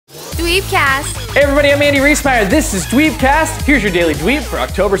DweebCast. Hey everybody, I'm Andy Riesmeyer. This is DweebCast. Here's your daily Dweeb for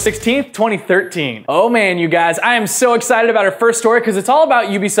October 16th, 2013. Oh man, you guys, I am so excited about our first story because it's all about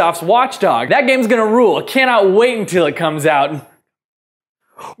UbiSoft's Watchdogs. That game's gonna rule. I cannot wait until it comes out.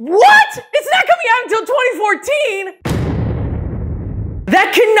 What? It's not coming out until 2014?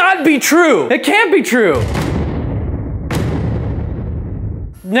 That cannot be true. It can't be true.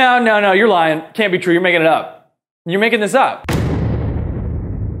 No, you're lying. Can't be true. You're making it up. You're making this up.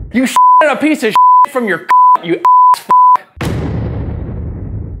 You a piece of from your you ass.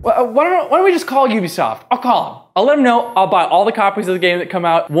 Why don't we just call Ubisoft? I'll call them. I'll let them know I'll buy all the copies of the game that come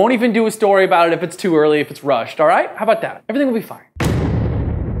out. Won't even do a story about it if it's too early, if it's rushed, all right? How about that? Everything will be fine.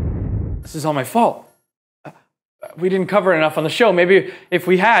 This is all my fault. We didn't cover it enough on the show. Maybe if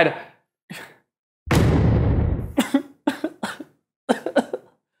we had...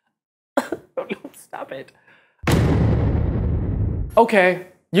 Stop it. Okay.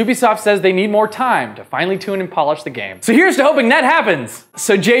 Ubisoft says they need more time to finally tune and polish the game. So here's to hoping that happens.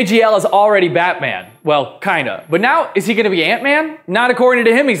 So JGL is already Batman. Well, kinda. But now, is he gonna be Ant-Man? Not according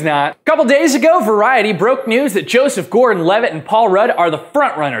to him, he's not. A couple days ago, Variety broke news that Joseph Gordon-Levitt and Paul Rudd are the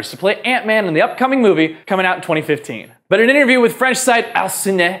frontrunners to play Ant-Man in the upcoming movie coming out in 2015. But in an interview with French site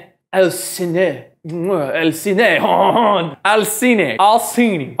Allciné,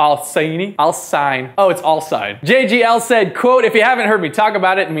 oh, it's all sign. JGL said, quote, if you haven't heard me talk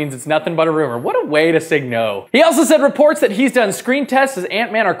about it, it means it's nothing but a rumor. What a way to say no. He also said reports that he's done screen tests as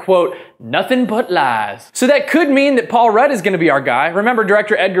Ant-Man are, quote, nothing but lies. So that could mean that Paul Rudd is gonna be our guy. Remember,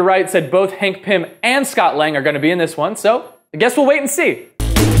 director Edgar Wright said both Hank Pym and Scott Lang are gonna be in this one, so I guess we'll wait and see.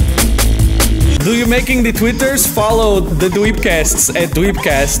 Do you making the Twitters? Follow the DweebCasts at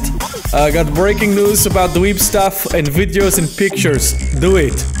DweebCast. Got breaking news about Dweeb stuff and videos and pictures. Do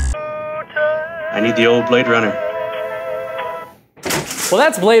it. I need the old Blade Runner. Well,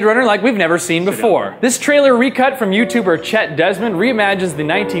 that's Blade Runner like we've never seen before. This trailer recut from YouTuber Chet Desmond reimagines the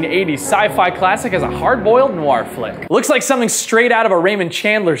 1980s sci-fi classic as a hard-boiled noir flick. Looks like something straight out of a Raymond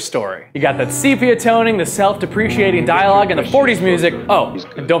Chandler story. You got that sepia toning, the self-depreciating dialogue, and the 40s music. Oh,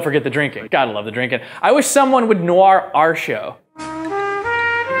 and don't forget the drinking. Gotta love the drinking. I wish someone would noir our show.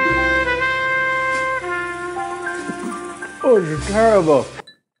 Oh, this is terrible.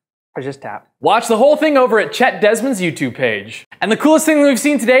 I just tapped. Watch the whole thing over at Chet Desmond's YouTube page. And the coolest thing we've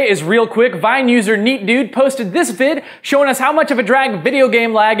seen today is real quick. Vine user Neat Dude posted this vid showing us how much of a drag video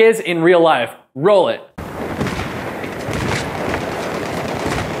game lag is in real life. Roll it.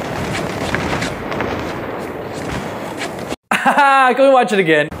 Haha, can we watch it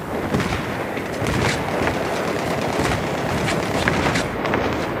again?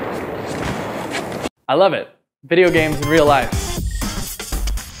 I love it. Video games in real life.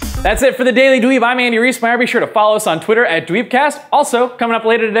 That's it for the Daily Dweeb. I'm Andy Riesmeyer. Be sure to follow us on Twitter at DweebCast. Also, coming up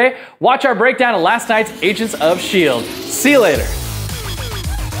later today, watch our breakdown of last night's Agents of S.H.I.E.L.D. See you later.